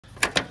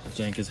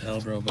Jank as hell,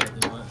 bro, but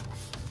you know what?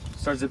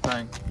 Start zip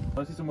tying.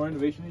 Want to see some more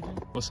innovation,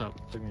 agent? What's up?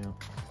 Check me out.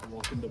 I'm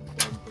walking the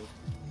bumper.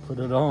 Put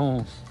it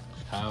on.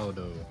 How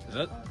though? Is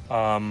that?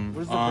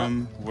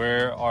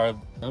 Where are...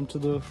 Come to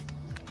the...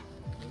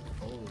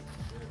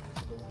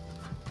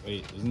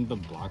 Wait, isn't the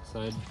black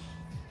side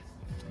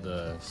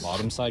the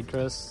bottom side,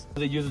 Chris?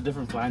 They use a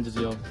different flanges,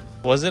 yo.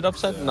 Was it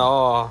upside? Yeah.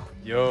 No.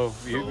 Yo,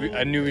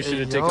 I knew we should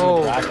have taken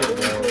the bracket,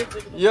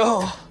 bro.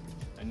 Yo.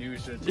 I knew we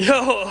should have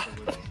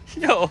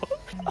taken Yo.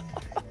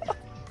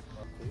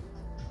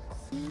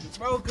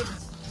 Bro,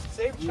 cause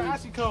same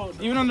chassis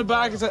code. Even on the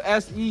back it's an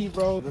SE,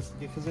 bro. That's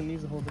because it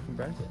needs a whole different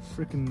bracket.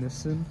 Freaking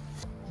Nissan.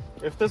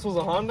 If this was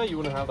a Honda, you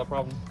wouldn't have that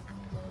problem.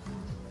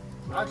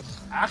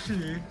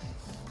 Actually,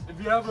 if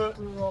you have a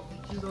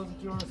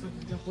 2002 or something,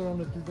 you can put on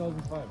the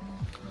 2005.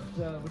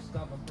 Which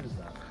stop is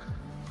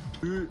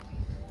that?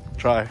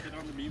 Try.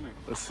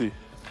 Let's see.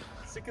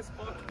 Sick as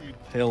fuck, dude.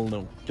 Hell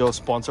no. Yo,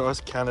 sponsor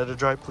us, Canada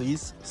Dry,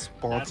 please.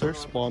 Sponsor.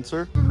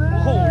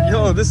 Oh,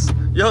 yo,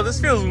 this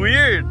feels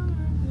weird.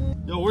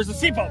 Yo, where's the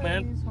seatbelt,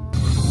 man?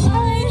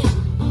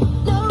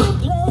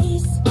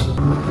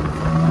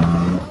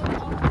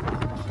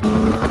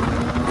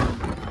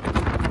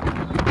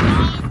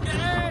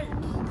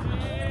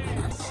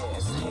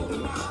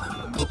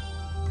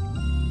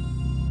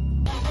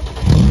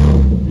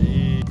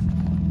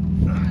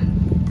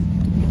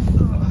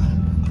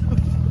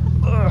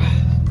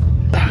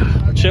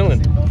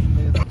 Chilling.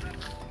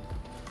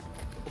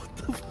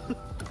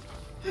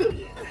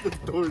 The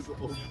door's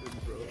open,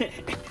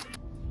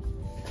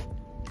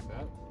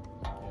 bro.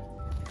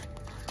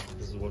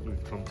 This is what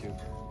we've come to.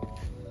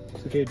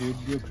 It's okay, dude.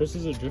 Yo, Chris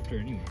is a drifter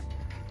anyway.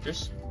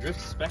 Just drift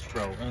spec,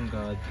 bro. Oh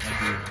god,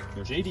 I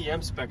do.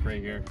 JDM spec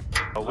right here.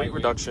 A weight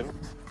reduction.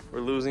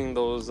 We're losing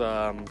those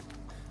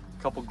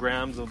couple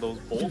grams of those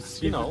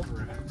bolts, you know.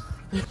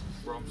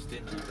 Bro, I'm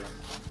stingy, bro.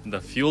 The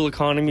fuel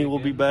economy will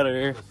be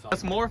better.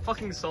 That's more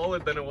fucking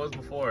solid than it was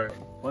before.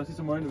 Want to see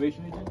some more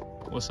innovation, agent?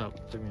 What's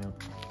up? Check me out.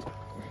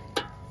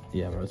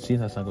 Yeah, bro. See,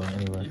 that's not going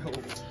anywhere. Yo,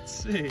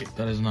 see.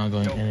 That is not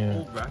going anywhere.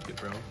 Whole bracket,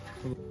 bro.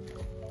 You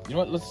know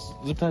what? Let's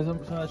zip tie some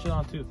of that shit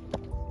on too.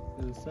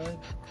 To the side.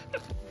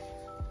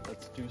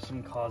 Let's do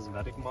some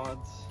cosmetic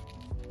mods.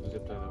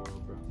 Zip tie the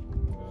oil, bro.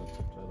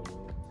 Zip tie the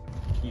oil.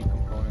 Key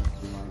components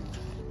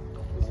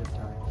to zip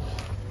tie.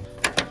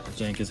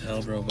 Jank as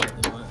hell, bro, but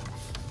you know what?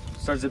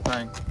 Start zip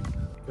tying.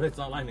 But it's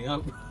not lining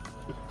up.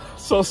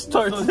 So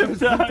start zip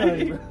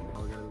tying.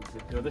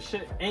 Yo, this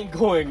shit ain't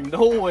going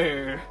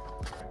nowhere.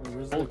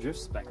 Whole drift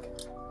spec.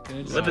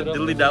 Let it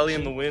dilly dally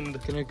in the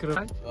wind. Can I cut it?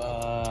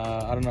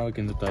 I don't know. We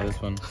can zip tie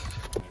this one.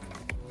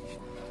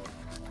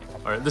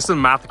 All right, this is a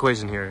math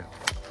equation here.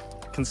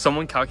 Can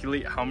someone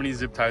calculate how many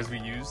zip ties we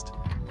used?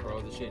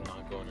 Bro, this shit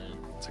not going in.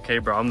 It's okay,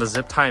 bro. I'm the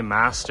zip tie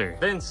master.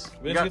 Vince,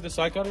 Get the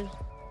side cutters.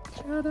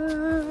 Shut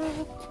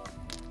up.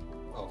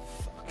 Oh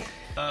fuck.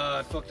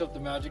 I fucked up the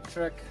magic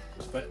trick.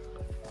 But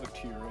look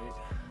to your right.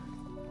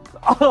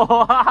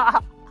 Oh.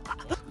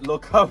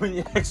 Look how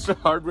many extra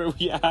hardware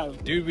we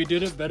have. Dude, we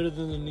did it better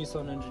than the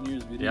Nissan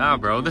engineers. Yeah,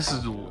 bro. This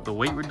is the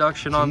weight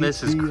reduction on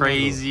this is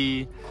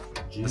crazy.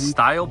 The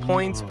style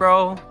points,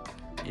 bro,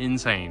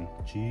 insane.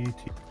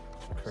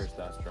 Curse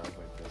that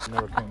driveway.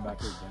 Never coming back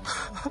here again.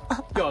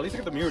 Yo, at least I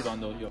got the mirrors on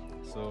though. Yo.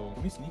 So,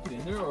 did we sneak it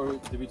in there or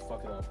did we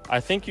fuck it up? I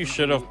think you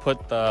should have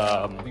put the.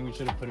 I think we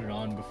should have put it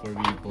on before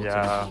we.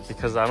 Yeah,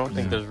 because I don't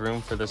think there's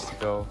room for this to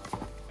go.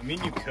 I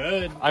mean, you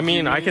could. I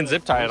mean, I can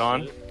zip tie it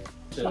on.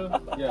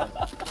 Yeah.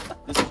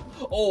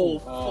 Oh,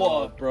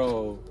 fuck,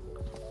 bro.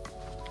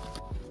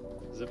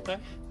 Zip tie?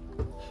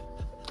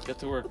 Get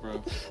to work, bro.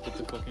 Get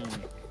the fucking.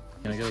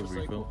 Can I get a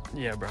refill?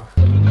 Yeah, bro.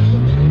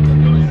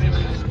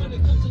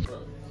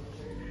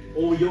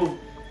 Oh, yo.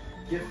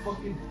 Get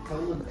fucking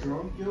hella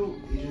drunk, yo.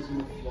 Asians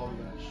will flog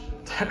that shit.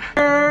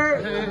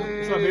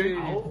 What's up, baby?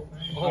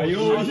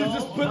 You should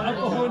just put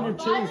alcohol in your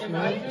chase,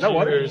 man. Is that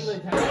water?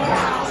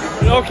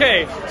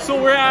 Okay, so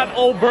we're at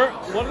O'Brien's?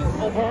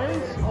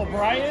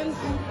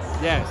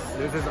 Yes,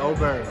 this is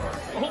Oberyn.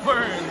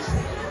 O'Brien's.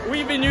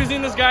 We've been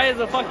using this guy as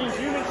a fucking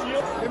human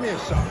shield. Give me a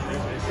shot.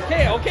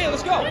 Okay,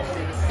 let's go.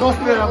 Dos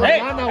de la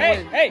mañana,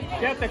 güey. Hey,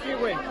 quédate aquí,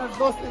 güey.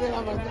 Dos de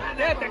la mañana.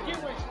 Quédate aquí,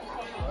 güey.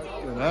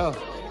 Good hell.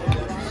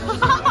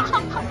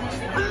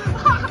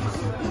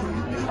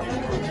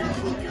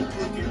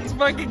 This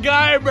fucking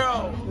guy,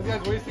 bro. This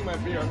guy's wasting my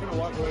beer. I'm gonna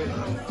walk away.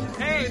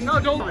 Hey, no,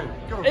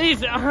 don't.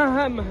 Easy.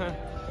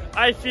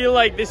 I feel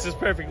like this is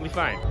perfectly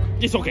fine.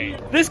 It's okay.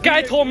 This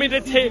guy told me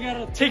to take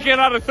it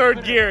out of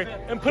third gear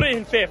and put it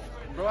in fifth.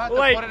 Bro, I have to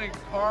Like, put it in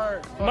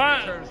car.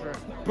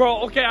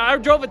 bro, okay, I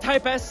drove a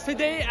Type S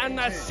today and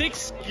that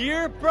 6th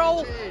gear,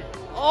 bro.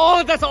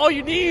 Oh, that's all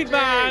you need,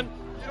 man.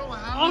 You don't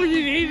have All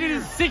you need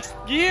is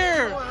 6th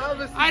gear.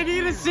 I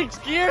need a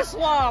 6th gear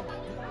swap.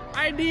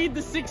 I need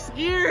the 6th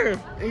gear.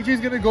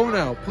 AJ's gonna go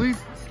now. Please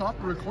stop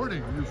the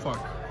recording, you fuck.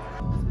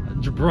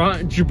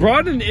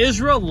 Jabron and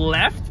Israel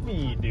left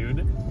me,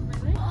 dude.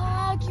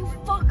 Fuck, you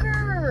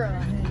fucker!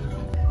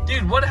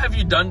 Dude, what have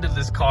you done to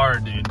this car,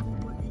 dude?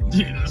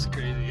 Dude, that's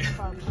crazy.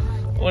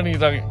 What are you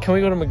talking? Can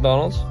we go to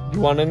McDonald's? Do you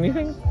want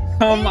anything?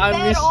 In I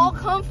bed, miss you. all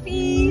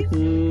comfy.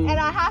 And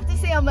I have to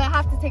say, I'm gonna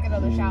have to take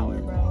another shower,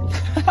 bro.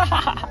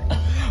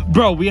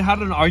 Bro, we had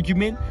an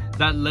argument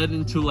that led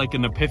into like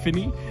an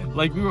epiphany.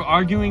 Like we were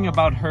arguing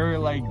about her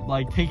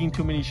like taking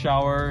too many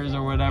showers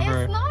or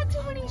whatever. It's not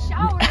too many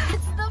showers.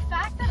 It's the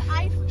fact that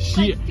I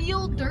like,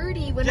 feel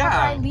dirty whenever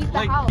I leave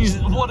the house.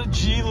 What a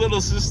G little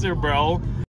sister, bro.